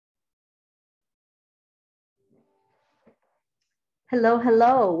Hello,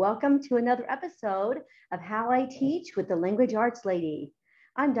 hello. Welcome to another episode of How I Teach with the Language Arts Lady.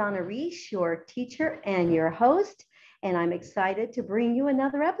 I'm Donna Reese, your teacher and your host, and I'm excited to bring you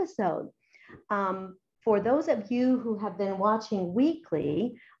another episode. For those of you who have been watching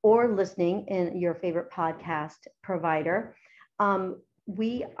weekly or listening in your favorite podcast provider,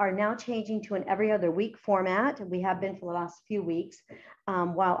 we are now changing to an every other week format. We have been for the last few weeks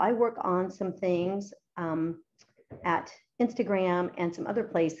while I work on some things at Instagram and some other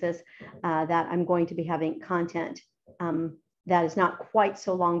places that I'm going to be having content that is not quite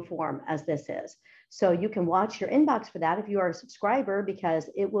so long form as this is. So you can watch your inbox for that if you are a subscriber, because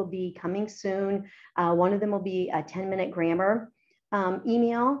it will be coming soon. One of them will be a 10-minute grammar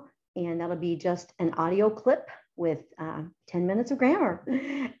email, and that'll be just an audio clip with 10 minutes of grammar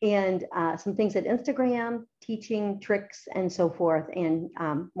and some things at Instagram, teaching tricks and so forth, and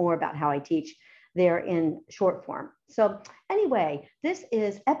more about how I teach there in short form. So anyway, this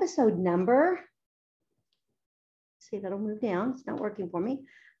is episode number, see, that'll move down. It's not working for me.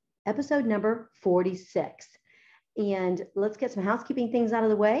 Episode number 46. And let's get some housekeeping things out of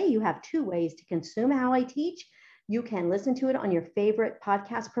the way. You have two ways to consume How I Teach. You can listen to it on your favorite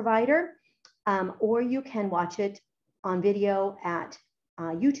podcast provider, or you can watch it on video at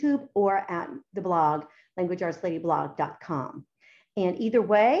YouTube or at the blog, languageartsladyblog.com. And either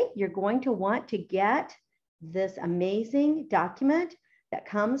way, you're going to want to get this amazing document that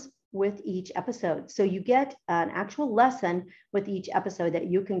comes with each episode. So you get an actual lesson with each episode that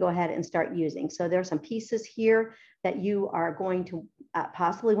you can go ahead and start using. So there are some pieces here that you are going to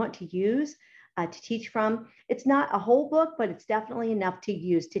possibly want to use to teach from. It's not a whole book, but it's definitely enough to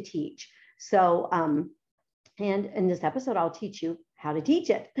use to teach. So, and in this episode, I'll teach you how to teach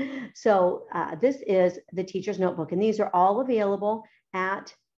it. So this is the teacher's notebook, and these are all available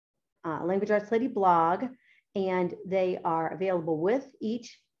at Language Arts Lady blog, and they are available with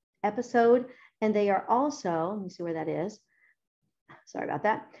each episode. And they are also, let me see where that is. Sorry about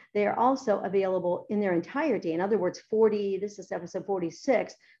that. They are also available in their entirety. In other words, this is episode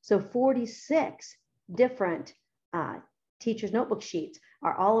 46. So 46 different teacher's notebook sheets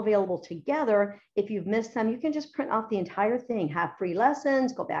are all available together. If you've missed them, you can just print off the entire thing, have free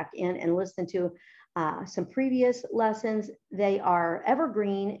lessons, go back in and listen to some previous lessons. They are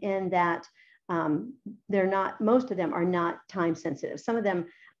evergreen in that they're not, most of them are not time sensitive. Some of them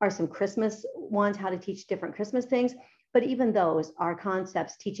are some Christmas ones, how to teach different Christmas things, but even those are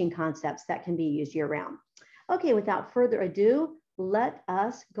concepts, teaching concepts that can be used year round. Okay, without further ado, let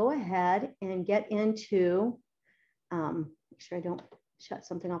us go ahead and get into, make sure I don't shut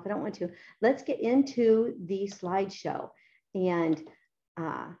something off. I don't want to. Let's get into the slideshow. And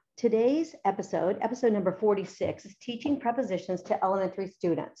today's episode, episode number 46, is teaching prepositions to elementary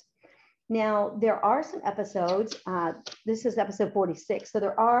students. Now, there are some episodes. This is episode 46. So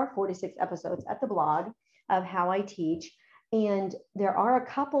there are 46 episodes at the blog of How I Teach. And there are a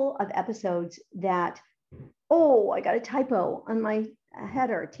couple of episodes that, oh, I got a typo on my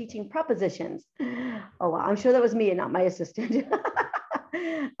header, teaching prepositions. Oh, well, I'm sure that was me and not my assistant.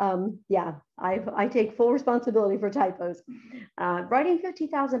 Yeah, I take full responsibility for typos. Writing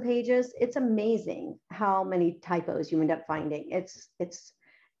 50,000 pages, it's amazing how many typos you end up finding. It's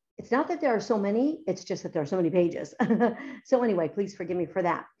not that there are so many, it's just that there are so many pages. So anyway, please forgive me for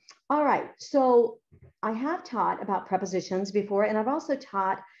that. All right, so I have taught about prepositions before, and I've also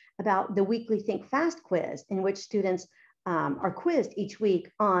taught about the weekly Think Fast quiz, in which students are quizzed each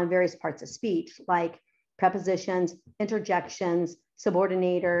week on various parts of speech, like prepositions, interjections,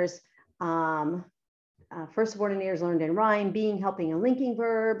 subordinators, first subordinators learned in rhyme, being, helping, and linking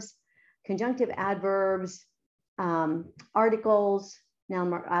verbs, conjunctive adverbs, articles,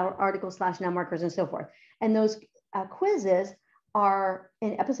 articles / noun markers, and so forth. And those quizzes are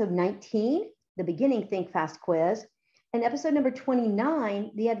in episode 19, the beginning Think Fast quiz, and episode number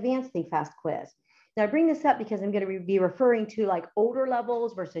 29, the advanced Think Fast quiz. Now I bring this up because I'm going to be referring to like older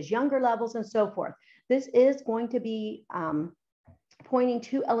levels versus younger levels and so forth. This is going to be pointing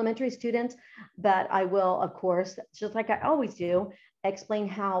to elementary students, but I will, of course, just like I always do, explain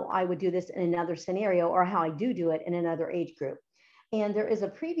how I would do this in another scenario, or how I do it in another age group. And there is a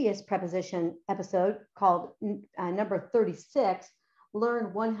previous preposition episode called number 36,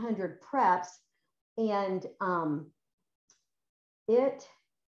 Learn 100 Preps. And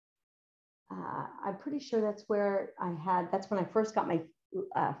I'm pretty sure that's where that's when I first got my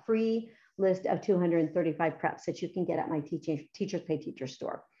free list of 235 preps that you can get at my Teachers Pay Teacher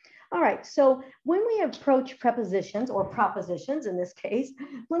store. All right, so when we approach prepositions, or propositions in this case,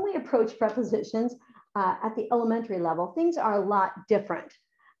 when we approach prepositions at the elementary level, things are a lot different.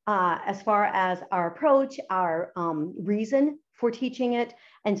 as far as our approach, our reason for teaching it,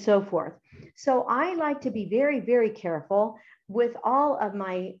 and so forth. So I like to be very, very careful with all of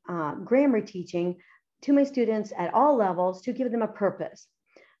my grammar teaching to my students at all levels to give them a purpose.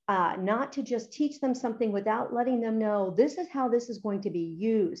 Not to just teach them something without letting them know this is how this is going to be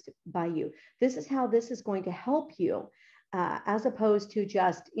used by you. This is how this is going to help you, as opposed to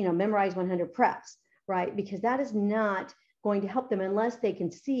just, memorize 100 preps, right? Because that is not going to help them unless they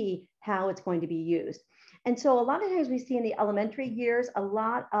can see how it's going to be used. And so a lot of times we see in the elementary years a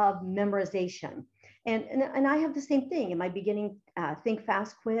lot of memorization. And I have the same thing in my beginning Think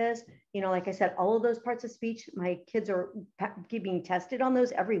Fast quiz. Like I said, all of those parts of speech, my kids are being tested on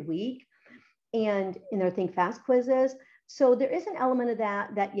those every week and in their Think Fast quizzes. So there is an element of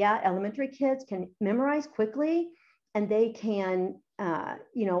that yeah, elementary kids can memorize quickly and they can, and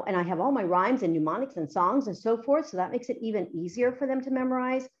I have all my rhymes and mnemonics and songs and so forth. So that makes it even easier for them to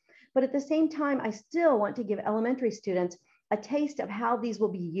memorize. But at the same time, I still want to give elementary students a taste of how these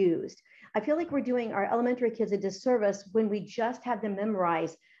will be used. I feel like we're doing our elementary kids a disservice when we just have them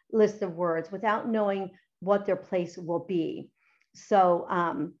memorize lists of words without knowing what their place will be. So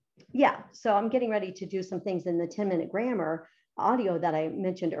yeah, so I'm getting ready to do some things in the 10-minute grammar audio that I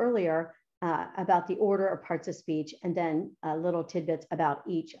mentioned earlier about the order of parts of speech, and then little tidbits about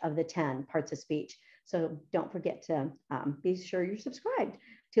each of the 10 parts of speech. So don't forget to be sure you're subscribed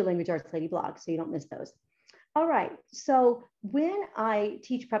to Language Arts Lady blog so you don't miss those. All right, so when I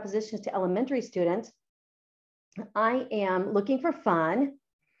teach prepositions to elementary students, I am looking for fun.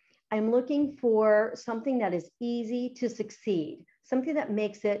 I'm looking for something that is easy to succeed, something that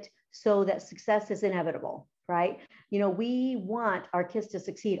makes it so that success is inevitable, right? We want our kids to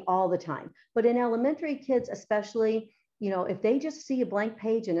succeed all the time, but in elementary kids especially, if they just see a blank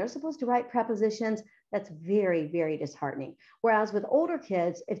page and they're supposed to write prepositions, that's very, very disheartening. Whereas with older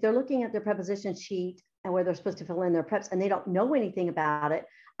kids, if they're looking at their preposition sheet and where they're supposed to fill in their preps and they don't know anything about it,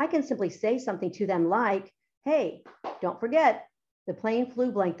 I can simply say something to them like, hey, don't forget, the plane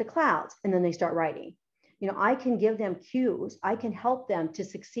flew blank the clouds, and then they start writing. I can give them cues. I can help them to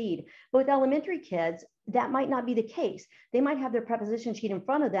succeed. But with elementary kids, that might not be the case. They might have their preposition sheet in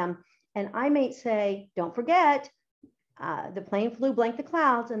front of them, and I may say, don't forget, the plane flew blank the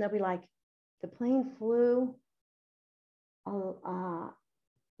clouds, and they'll be like, the plane flew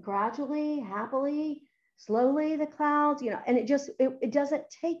gradually, happily, slowly, the clouds, and it doesn't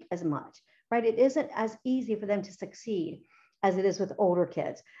take as much, right? It isn't as easy for them to succeed as it is with older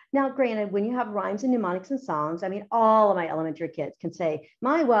kids. Now, granted, when you have rhymes and mnemonics and songs, I mean, all of my elementary kids can say,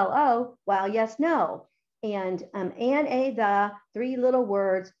 my, well, oh, while, yes, no. And a, the, three little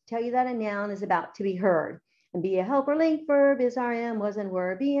words tell you that a noun is about to be heard. And be a help or link verb is RM, was and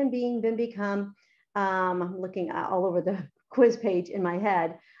were, be and being, been, become. I'm looking all over the quiz page in my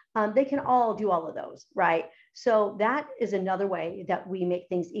head. They can all do all of those, right? So that is another way that we make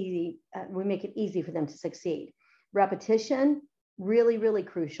things easy. We make it easy for them to succeed. Repetition, really, really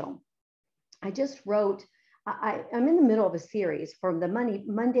crucial. I just wrote, I'm in the middle of a series from the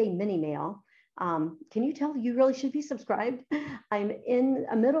Monday Mini Mail. Can you tell you really should be subscribed? I'm in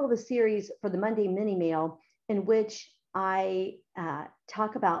the middle of a series for the Monday Mini Mail in which I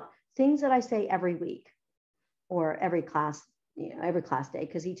talk about things that I say every week or every class, every class day,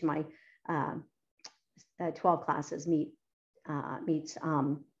 because each of my 12 classes meets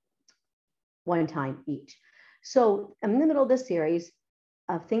one time each. So I'm in the middle of this series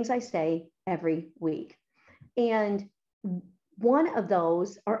of things I say every week. And one of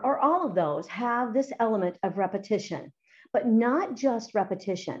those, or all of those, have this element of repetition, but not just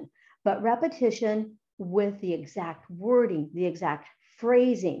repetition, but repetition with the exact wording, the exact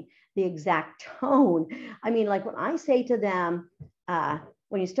phrasing, the exact tone. I mean, like when I say to them,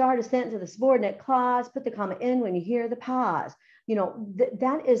 when you start a sentence with a subordinate clause, put the comma in when you hear the pause.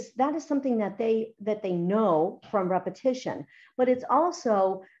 That is something that they know from repetition. But it's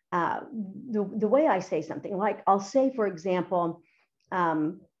also the way I say something. Like I'll say, for example,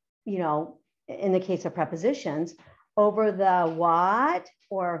 in the case of prepositions, over the what,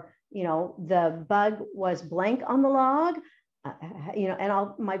 or the bug was blank on the log.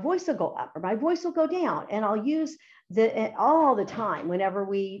 And my voice will go up or my voice will go down, and I'll use all the time whenever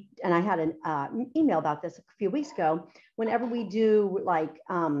and I had an email about this a few weeks ago, whenever we do like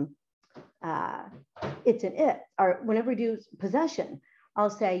it's an it, or whenever we do possession, I'll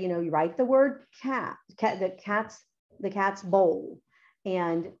say, you write the word cat, the cat's bowl,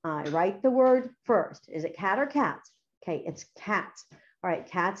 and I write the word first. Is it cat or cats? Okay, it's cats. All right,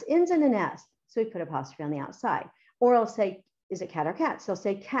 cats ends in an S, so we put apostrophe on the outside. Or I'll say, is it cat or cat? So I'll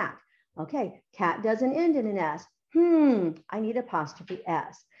say cat. Okay, cat doesn't end in an S. I need apostrophe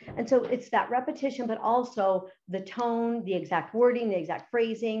S. And so it's that repetition, but also the tone, the exact wording, the exact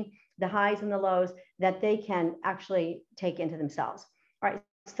phrasing, the highs and the lows that they can actually take into themselves. All right,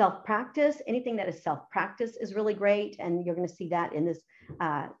 self-practice, anything that is self-practice is really great. And you're going to see that in this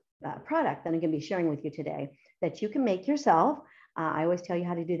product that I'm going to be sharing with you today that you can make yourself. I always tell you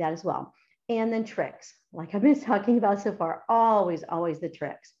how to do that as well. And then tricks, like I've been talking about so far, always the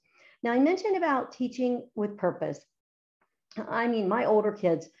tricks. Now, I mentioned about teaching with purpose. I mean, my older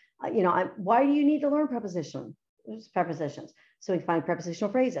kids, why do you need to learn prepositions? So we find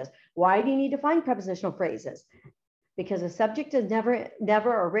prepositional phrases. Why do you need to find prepositional phrases? Because the subject is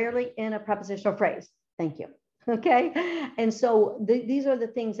never or rarely in a prepositional phrase. Thank you. Okay. And so these are the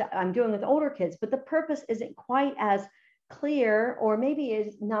things that I'm doing with older kids, but the purpose isn't quite as clear, or maybe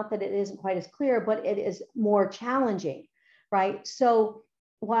it's not that it isn't quite as clear, but it is more challenging, right? So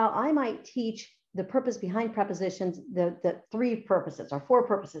while I might teach the purpose behind prepositions, the three purposes or four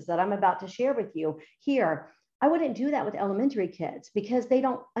purposes that I'm about to share with you here, I wouldn't do that with elementary kids because they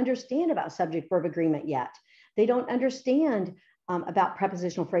don't understand about subject verb agreement yet. They don't understand about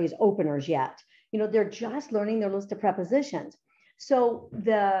prepositional phrase openers yet. They're just learning their list of prepositions. So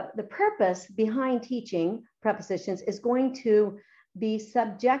the purpose behind teaching prepositions is going to be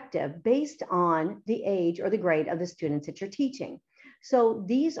subjective based on the age or the grade of the students that you're teaching. So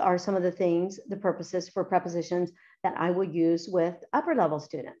these are some of the things, the purposes for prepositions that I would use with upper level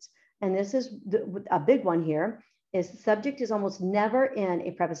students. And this is a big one here, is the subject is almost never in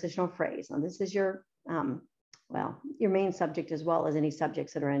a prepositional phrase. And this is your, your main subject as well as any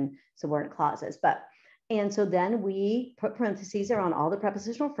subjects that are in subordinate clauses. And so then we put parentheses around all the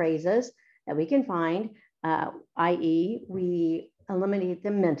prepositional phrases that we can find, i.e. we eliminate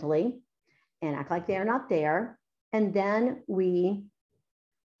them mentally and act like they are not there. And then we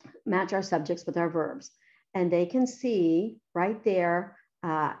match our subjects with our verbs. And they can see right there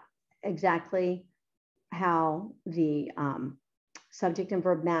exactly how the subject and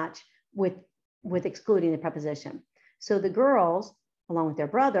verb match with excluding the preposition. So the girls, along with their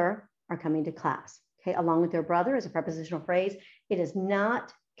brother, are coming to class. Okay, along with their brother is a prepositional phrase. It is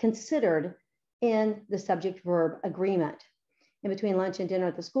not considered in the subject verb agreement. In between lunch and dinner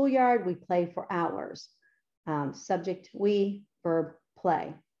at the schoolyard, we play for hours. Subject we, verb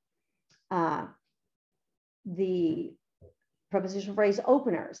play. The prepositional phrase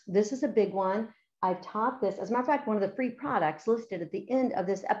openers. This is a big one. I've taught this. As a matter of fact, one of the free products listed at the end of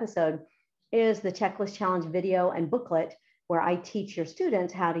this episode is the checklist challenge video and booklet, where I teach your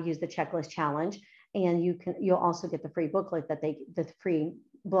students how to use the checklist challenge. And you'll also get the free booklet the free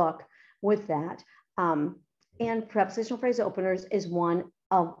book with that. And prepositional phrase openers is one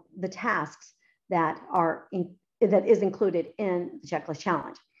of the tasks that is included in the checklist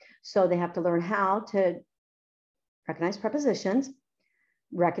challenge. So they have to learn how to recognize prepositions,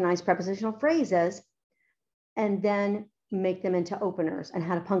 recognize prepositional phrases, and then make them into openers and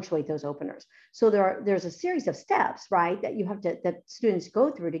how to punctuate those openers. So there's a series of steps, right, that students go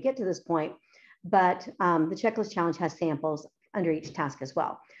through to get to this point. But the checklist challenge has samples under each task as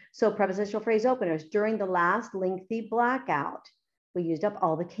well. So prepositional phrase openers, during the last lengthy blackout, we used up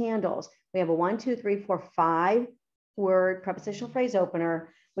all the candles. We have a 1, 2, 3, 4, 5 word prepositional phrase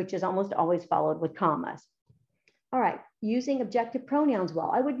opener, which is almost always followed with commas. All right, using objective pronouns well.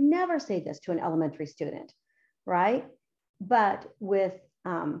 I would never say this to an elementary student, right? But with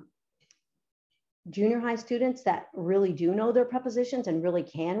junior high students that really do know their prepositions and really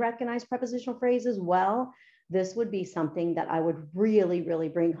can recognize prepositional phrases well, this would be something that I would really, really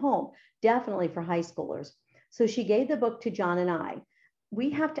bring home, definitely for high schoolers. So she gave the book to John and I. We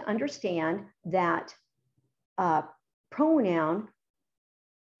have to understand that pronoun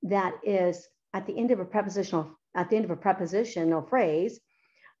that is at the end of a prepositional phrase,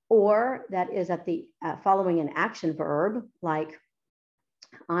 or that is at the following an action verb, like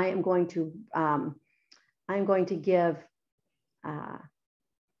I'm going to give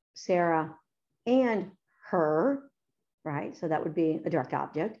Sarah and her, right? So that would be a direct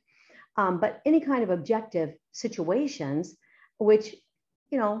object. But any kind of objective situations, which,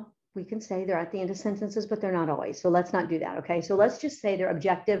 we can say they're at the end of sentences, but they're not always. So let's not do that, okay? So let's just say they're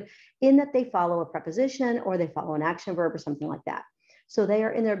objective in that they follow a preposition or they follow an action verb or something like that. So they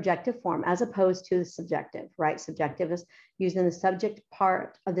are in their objective form as opposed to the subjective, right? Subjective is used in the subject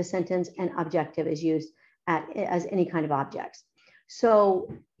part of the sentence and objective is used as any kind of objects.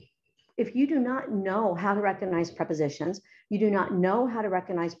 So if you do not know how to recognize prepositions, you do not know how to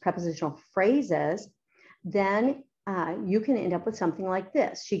recognize prepositional phrases, then you can end up with something like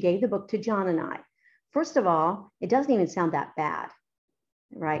this. She gave the book to John and I. First of all, it doesn't even sound that bad.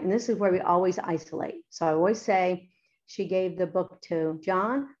 right? And this is where we always isolate. So I always say, she gave the book to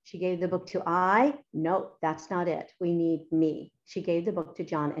John. She gave the book to I. Nope, that's not it. We need me. She gave the book to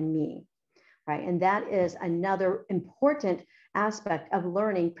John and me, right? And that is another important aspect of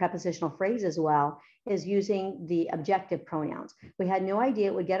learning prepositional phrases well, is using the objective pronouns. We had no idea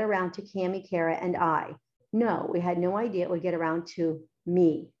it would get around to Cami, Kara, and I. No, we had no idea it would get around to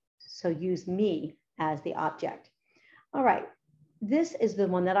me. So use me as the object. All right, this is the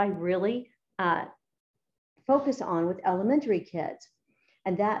one that I really focus on with elementary kids,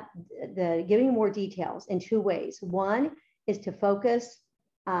 and that the giving more details in two ways. One is to focus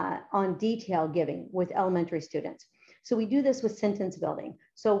on detail giving with elementary students. So we do this with sentence building.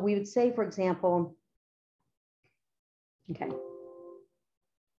 So we would say, for example, okay,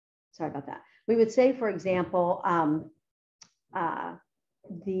 sorry about that. We would say, for example,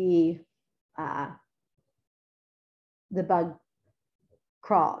 the bug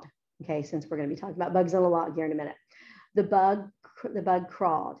crawled. Okay, since we're going to be talking about bugs on the log here in a minute. The bug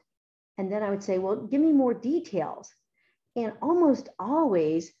crawled. And then I would say, well, give me more details. And almost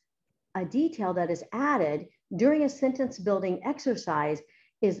always a detail that is added during a sentence building exercise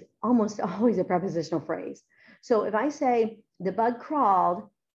is almost always a prepositional phrase. So if I say the bug crawled,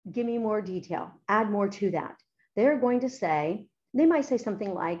 give me more detail, add more to that. They're going to say, they might say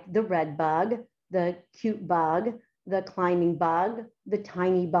something like the red bug, the cute bug, the climbing bug, the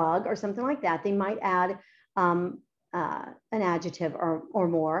tiny bug, or something like that. They might add an adjective or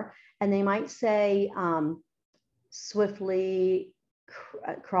more, and they might say swiftly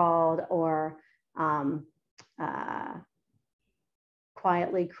crawled, or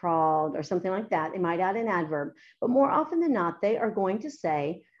quietly crawled, or something like that. They might add an adverb, but more often than not, they are going to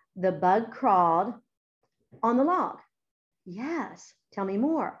say the bug crawled on the log. Yes, tell me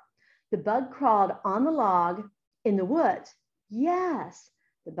more. The bug crawled on the log in the woods. Yes,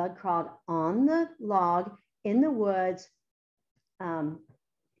 the bug crawled on the log in the woods. How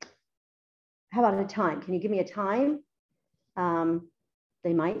about a time? Can you give me a time?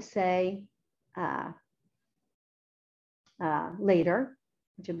 They might say later,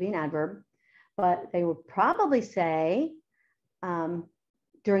 which would be an adverb, but they would probably say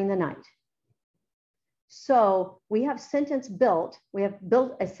during the night. So we have sentence built. We have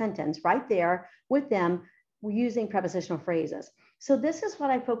built a sentence right there with them using prepositional phrases. So this is what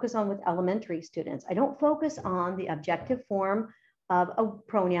I focus on with elementary students. I don't focus on the objective form of a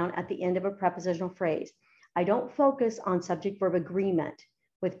pronoun at the end of a prepositional phrase. I don't focus on subject-verb agreement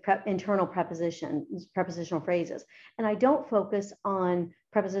with internal prepositional phrases. And I don't focus on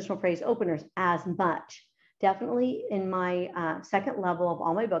prepositional phrase openers as much. Definitely in my second level of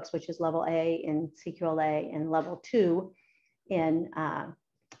all my books, which is level A in CQLA and level 2 in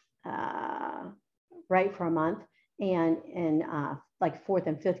Write for a Month, and in like 4th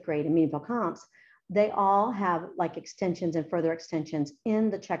and 5th grade in Meaningful Comps, they all have like extensions and further extensions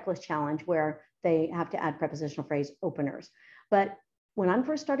in the checklist challenge where they have to add prepositional phrase openers. But when I'm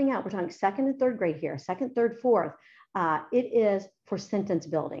first starting out, we're talking 2nd and 3rd grade here, 2nd, 3rd, 4th, it is for sentence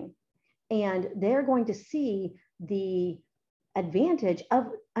building. And they're going to see the advantage of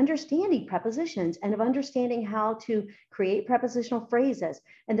understanding prepositions and of understanding how to create prepositional phrases.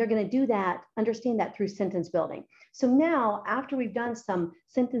 And they're going to do that, understand that through sentence building. So now, after we've done some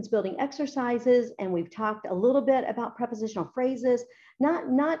sentence building exercises and we've talked a little bit about prepositional phrases,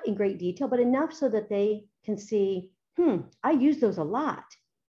 not in great detail, but enough so that they can see, I use those a lot.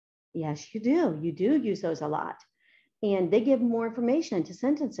 Yes, you do. You do use those a lot. And they give more information to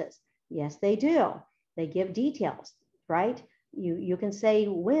sentences. Yes, they do. They give details, right? You can say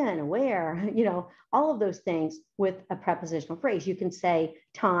when, where, all of those things with a prepositional phrase. You can say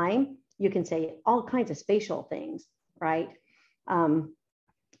time, you can say all kinds of spatial things, right?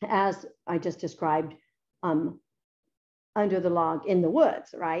 As I just described, under the log in the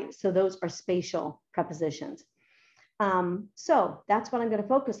woods, right? So those are spatial prepositions. So that's what I'm going to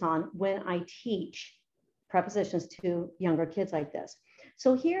focus on when I teach prepositions to younger kids like this.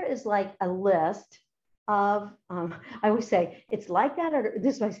 So here is like a list of, I always say, it's like that, or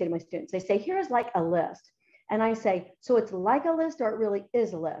this is what I say to my students. They say, here's like a list. And I say, so it's like a list or it really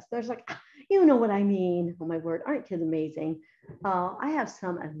is a list? There's like, you know what I mean. Oh my word, aren't kids amazing? I have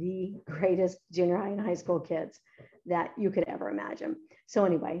some of the greatest junior high and high school kids that you could ever imagine. So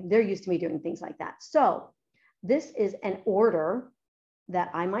anyway, they're used to me doing things like that. So this is an order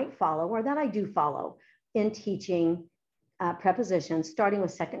that I might follow, or that I do follow in teaching prepositions, starting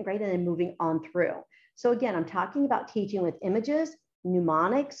with 2nd grade and then moving on through. So again, I'm talking about teaching with images,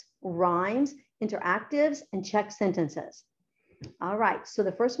 mnemonics, rhymes, interactives, and check sentences. All right, so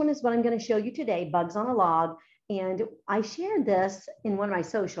the first one is what I'm going to show you today, bugs on a log. And I shared this in one of my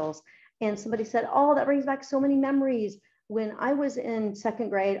socials, and somebody said, oh, that brings back so many memories. When I was in second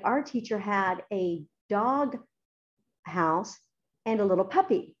grade, our teacher had a dog house and a little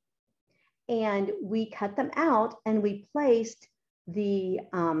puppy. And we cut them out and we placed the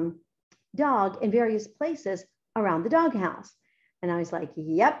dog in various places around the doghouse. And I was like,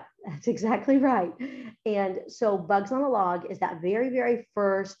 yep, that's exactly right. And so Bugs on a Log is that very, very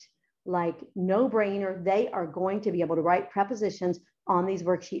first, like, no-brainer. They are going to be able to write prepositions on these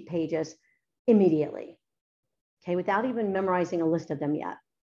worksheet pages immediately, okay, without even memorizing a list of them yet.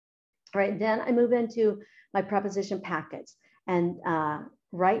 All right, then I move into my preposition packets. And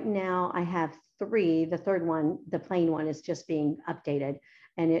right now I have 3. The third one, the plain one, is just being updated,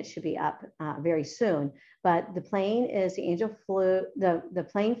 and it should be up very soon. But the plain is the angel flew, the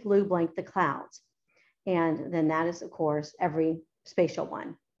plane flew blank the clouds. And then that is, of course, every spatial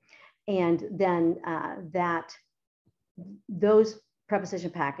one. And then those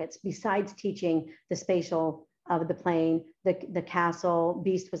preposition packets, besides teaching the spatial of the plane, the castle,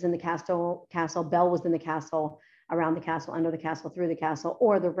 Beast was in the castle, Belle was in the castle, around the castle, under the castle, through the castle,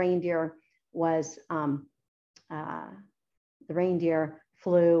 or the reindeer was, the reindeer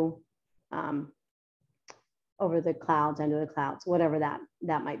flew over the clouds, under the clouds, whatever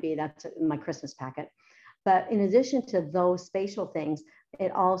that might be. That's my Christmas packet. But in addition to those spatial things,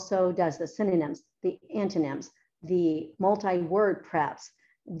 it also does the synonyms, the antonyms, the multi-word preps,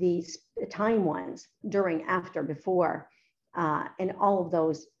 the time ones, during, after, before, and all of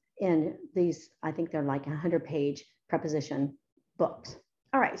those in these, I think they're like 100-page preposition books.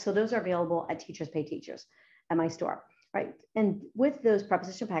 All right, so those are available at Teachers Pay Teachers at my store, right? And with those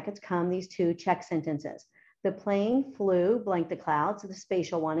preposition packets come these 2 check sentences. The plane flew blank the clouds, the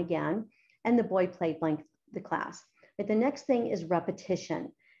spatial one again, and the boy played blank the class. But the next thing is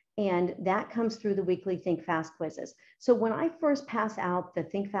repetition. And that comes through the weekly Think Fast quizzes. So when I first pass out the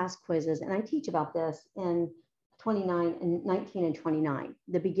Think Fast quizzes, and I teach about this in 19 and 29,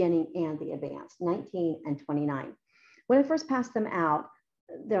 the beginning and the advanced, 19 and 29. When I first passed them out,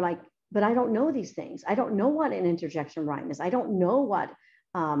 they're like, but I don't know these things. I don't know what an interjection rhyme is. I don't know what,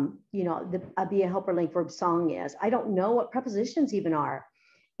 a be a helper link verb song is. I don't know what prepositions even are.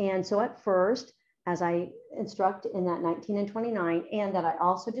 And so at first, as I instruct in that 19 and 29, and that I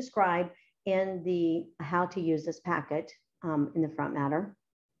also describe in the how to use this packet in the front matter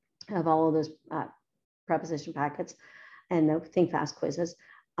of all of those preposition packets and the Think Fast quizzes,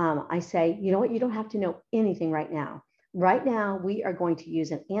 I say, you know what, you don't have to know anything right now. Right now, we are going to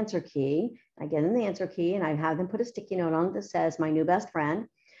use an answer key. I get in the answer key and I have them put a sticky note on that says my new best friend.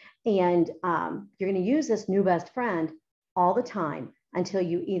 And you're going to use this new best friend all the time until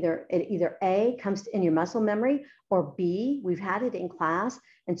you either A, comes in your muscle memory, or B, we've had it in class.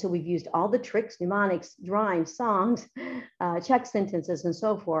 And so we've used all the tricks, mnemonics, rhymes, songs, check sentences, and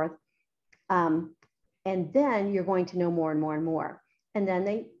so forth. And then you're going to know more and more and more. And then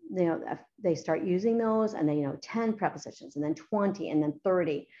they start using those, and they 10 prepositions, and then 20, and then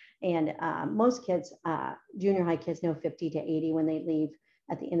 30. And most kids, junior high kids, know 50 to 80 when they leave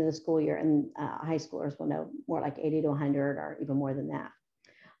at the end of the school year, and high schoolers will know more like 80 to 100 or even more than that.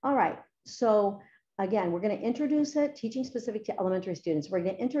 All right, so again, we're going to introduce it, teaching specific to elementary students. We're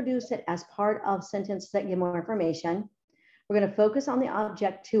going to introduce it as part of sentences that give more information. We're going to focus on the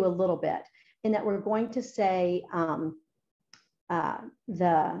object too a little bit, in that we're going to say in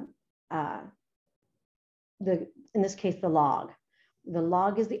this case, the log. The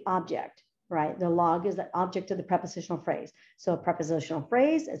log is the object, right? The log is the object of the prepositional phrase. So a prepositional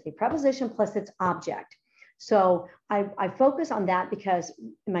phrase is a preposition plus its object. So I focus on that because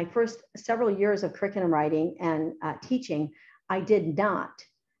in my first several years of curriculum writing and teaching, I did not.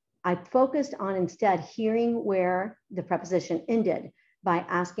 I focused on instead hearing where the preposition ended by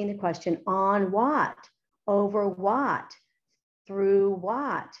asking the question, on what, over what, through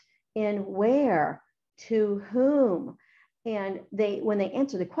what, in where, to whom. And when they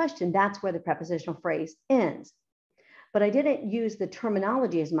answer the question, that's where the prepositional phrase ends. But I didn't use the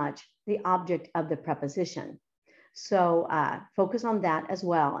terminology as much, the object of the preposition. So focus on that as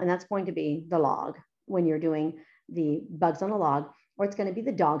well. And that's going to be the log when you're doing the Bugs on a Log, or it's going to be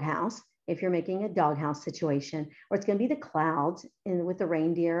the doghouse if you're making a doghouse situation, or it's going to be the clouds with the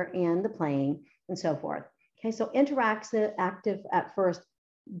reindeer and the plane and so forth. Okay, so interactive at first,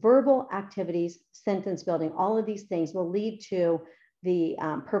 verbal activities, sentence building, all of these things will lead to the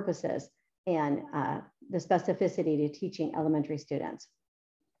purposes and the specificity to teaching elementary students.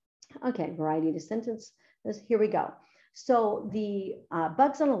 Okay, variety to sentences. Here we go. So the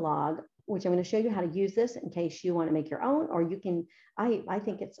Bugs on a Log which I'm going to show you how to use this in case you want to make your own, or you can, I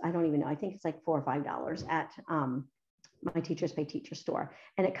think it's, I don't even know, I think it's like $4 or $5 at my Teachers Pay Teacher store.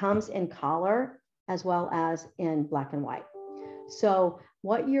 And it comes in color as well as in black and white. So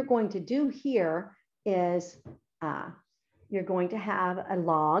what you're going to do here is you're going to have a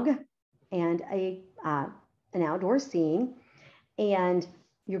log and an outdoor scene, and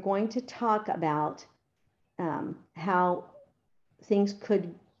you're going to talk about how things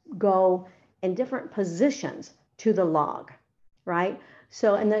could go in different positions to the log, right?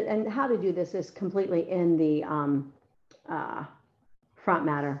 So, and how to do this is completely in the front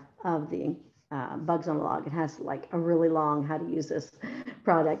matter of the Bugs on the Log. It has like a really long how to use this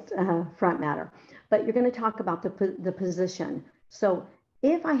product front matter. But you're going to talk about the position. So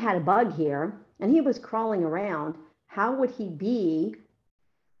if I had a bug here and he was crawling around, how would he be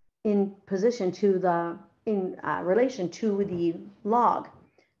in position to the, in relation to the log?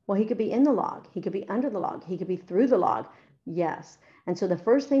 Well, he could be in the log. He could be under the log. He could be through the log. Yes. And so the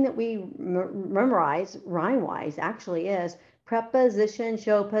first thing that we memorize rhyme-wise actually is preposition,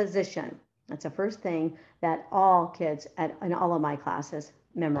 show position. That's the first thing that all kids in all of my classes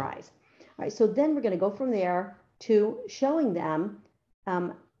memorize. All right, so then we're going to go from there to showing them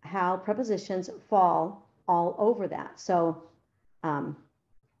how prepositions fall all over that. So you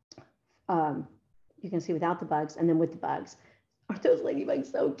can see without the bugs and then with the bugs. Aren't those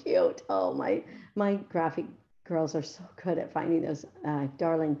ladybugs so cute? Oh, my graphic girls are so good at finding those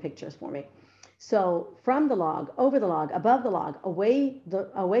darling pictures for me. So from the log, over the log, above the log, away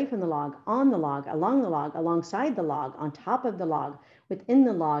from the log, on the log, along the log, alongside the log, on top of the log, within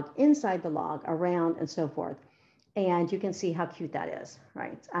the log, inside the log, around, and so forth. And you can see how cute that is,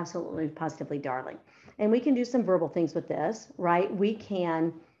 right? It's absolutely positively darling. And we can do some verbal things with this, right? We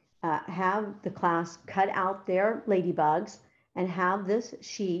can have the class cut out their ladybugs and have this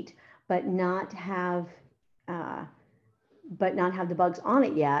sheet, but not have the bugs on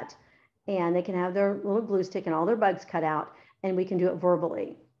it yet. And they can have their little glue stick and all their bugs cut out, and we can do it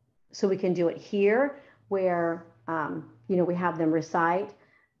verbally. So we can do it here where, we have them recite,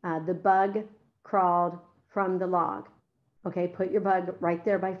 the bug crawled from the log. Okay, put your bug right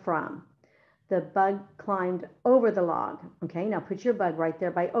there by from. The bug climbed over the log. Okay, now put your bug right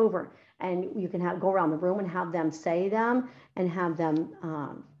there by over. And you can go around the room and have them say them and have them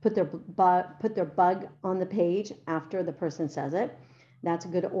put their bug on the page after the person says it. That's a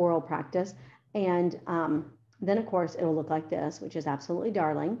good oral practice. And then of course it'll look like this, which is absolutely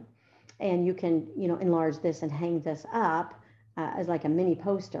darling. And you can, enlarge this and hang this up as like a mini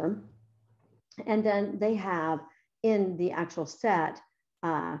poster. And then they have in the actual set,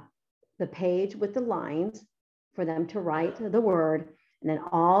 the page with the lines for them to write the word, and then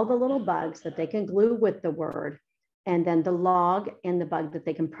all the little bugs that they can glue with the word, and then the log and the bug that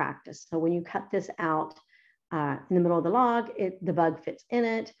they can practice. So when you cut this out in the middle of the log, the bug fits in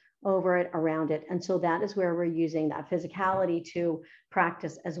it, over it, around it. And so that is where we're using that physicality to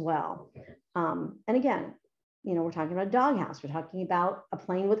practice as well. And again, we're talking about a doghouse. We're talking about a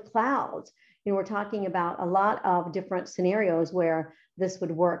plane with clouds. We're talking about a lot of different scenarios where this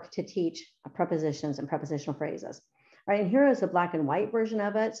would work to teach prepositions and prepositional phrases. All right, and here is a black and white version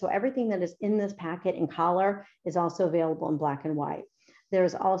of it. So everything that is in this packet in color is also available in black and white.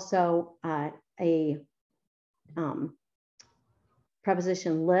 There's also a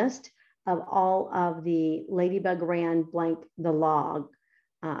preposition list of all of the ladybug ran blank the log.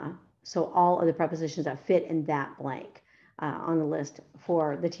 So all of the prepositions that fit in that blank on the list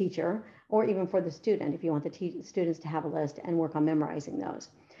for the teacher, or even for the student, if you want the students to have a list and work on memorizing those.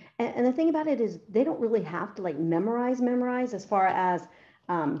 And the thing about it is they don't really have to like memorize as far as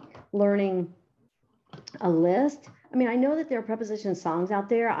learning a list. I mean, I know that there are preposition songs out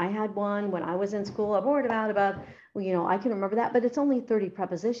there. I had one when I was in school, above, I can remember that, but it's only 30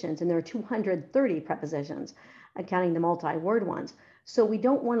 prepositions and there are 230 prepositions, counting the multi-word ones. So we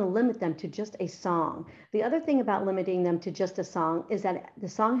don't want to limit them to just a song. The other thing about limiting them to just a song is that the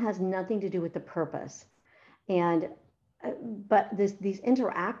song has nothing to do with the purpose. And but these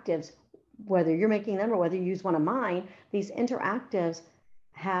interactives, whether you're making them or whether you use one of mine, these interactives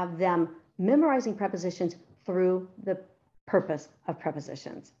have them memorizing prepositions through the purpose of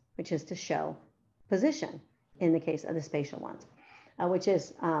prepositions, which is to show position in the case of the spatial ones, which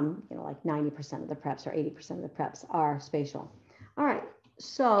is like 90% of the preps or 80% of the preps are spatial. All right,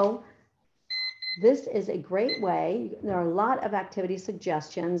 so this is a great way. There are a lot of activity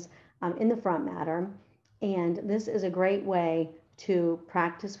suggestions in the front matter, and this is a great way to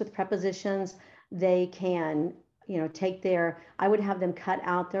practice with prepositions. They can, I would have them cut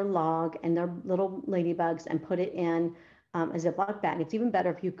out their log and their little ladybugs and put it in a Ziploc bag. It's even better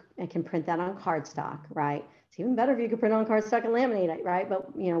if you can print that on cardstock, right? It's even better if you could print on cardstock and laminate it, right?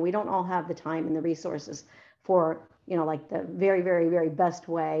 But, we don't all have the time and the resources for, like the very, very, very best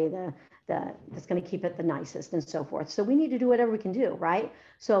way, that's going to keep it the nicest and so forth. So we need to do whatever we can do, right?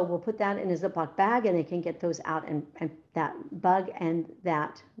 So we'll put that in a Ziploc bag, and they can get those out, and that bug and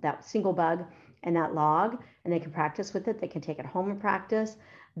that single bug and that log, and they can practice with it. They can take it home and practice.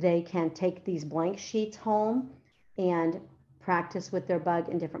 They can take these blank sheets home and practice with their bug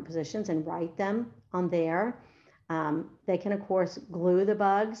in different positions and write them on there. They can, of course, glue the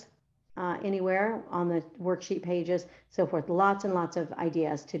bugs anywhere on the worksheet pages, so forth. Lots and lots of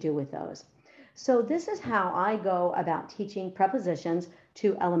ideas to do with those. So this is how I go about teaching prepositions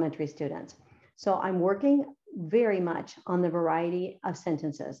to elementary students. So I'm working very much on the variety of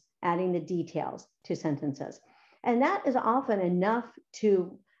sentences, adding the details to sentences. And that is often enough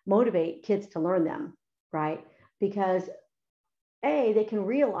to motivate kids to learn them, right? Because they can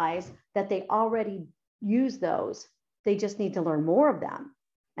realize that they already use those. They just need to learn more of them,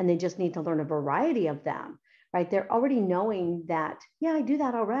 and they just need to learn a variety of them, right? They're already knowing that, yeah, I do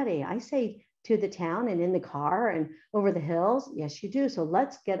that already. I say to the town and in the car and over the hills. Yes, you do. So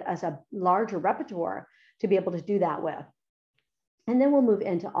let's get us a larger repertoire to be able to do that with. And then we'll move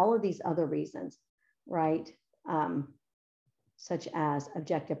into all of these other reasons, right? Such as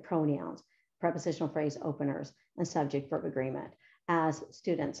objective pronouns, prepositional phrase openers, and subject-verb agreement. As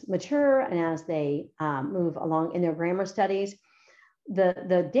students mature and as they move along in their grammar studies,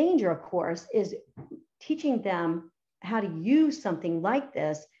 the danger, of course, is teaching them how to use something like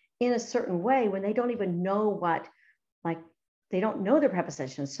this in a certain way when they don't even know they don't know their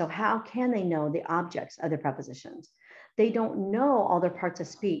prepositions. So how can they know the objects of their prepositions? They don't know all their parts of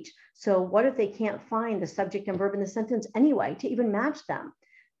speech. So what if they can't find the subject and verb in the sentence anyway to even match them?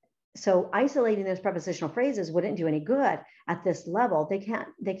 So isolating those prepositional phrases wouldn't do any good at this level. They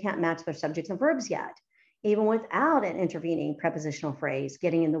can't match their subjects and verbs yet, even without an intervening prepositional phrase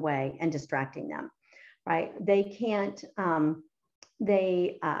getting in the way and distracting them, right? They can't,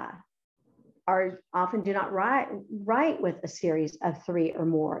 they are often do not write with a series of 3 or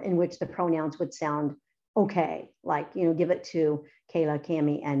more in which the pronouns would sound okay, like, give it to Kayla,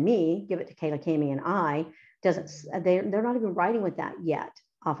 Cami, and me, give it to Kayla, Cami, and I. They're not even writing with that yet,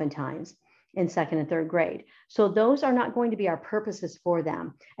 oftentimes in 2nd and 3rd grade. So those are not going to be our purposes for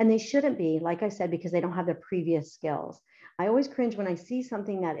them. And they shouldn't be, like I said, because they don't have the previous skills. I always cringe when I see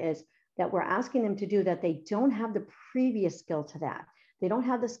something that we're asking them to do that they don't have the previous skill to that. They don't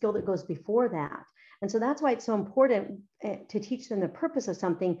have the skill that goes before that. And so that's why it's so important to teach them the purpose of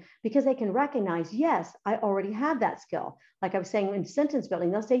something, because they can recognize, yes, I already have that skill. Like I was saying in sentence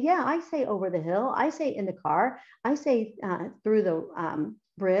building, they'll say, yeah, I say over the hill, I say in the car, I say through the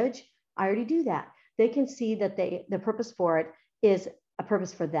bridge. I already do that. They can see that the purpose for it is a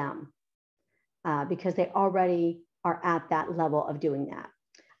purpose for them because they already are at that level of doing that.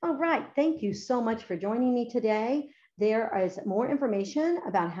 All right, thank you so much for joining me today. There is more information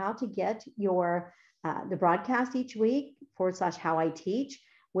about how to get your the broadcast each week /how I teach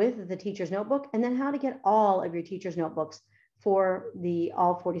with the teacher's notebook, and then how to get all of your teacher's notebooks for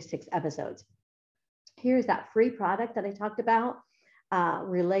all 46 episodes. Here's that free product that I talked about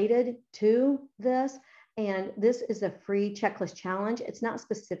related to this. And this is a free checklist challenge. It's not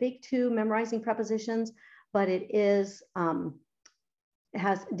specific to memorizing prepositions, but it is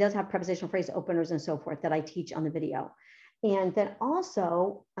does have prepositional phrase openers and so forth that I teach on the video. And then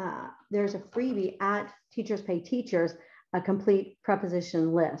also there's a freebie at Teachers Pay Teachers, a complete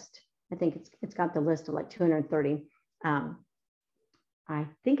preposition list. I think it's got the list of like 230. I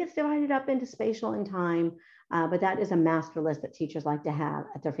think it's divided up into spatial and time, but that is a master list that teachers like to have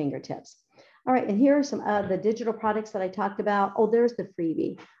at their fingertips. All right, and here are some of the digital products that I talked about. Oh, there's the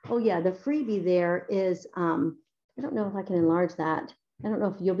freebie. Oh yeah, the freebie there is, I don't know if I can enlarge that. I don't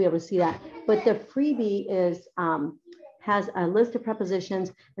know if you'll be able to see that, but the freebie is, has a list of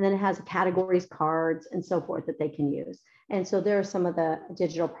prepositions, and then it has categories, cards, and so forth that they can use. And so there are some of the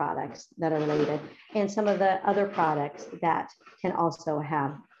digital products that are related, and some of the other products that can also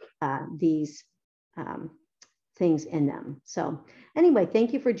have these things in them. So anyway,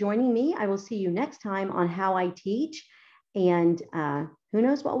 thank you for joining me. I will see you next time on How I Teach. And who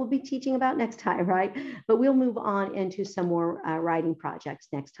knows what we'll be teaching about next time, right? But we'll move on into some more writing projects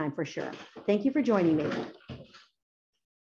next time for sure. Thank you for joining me.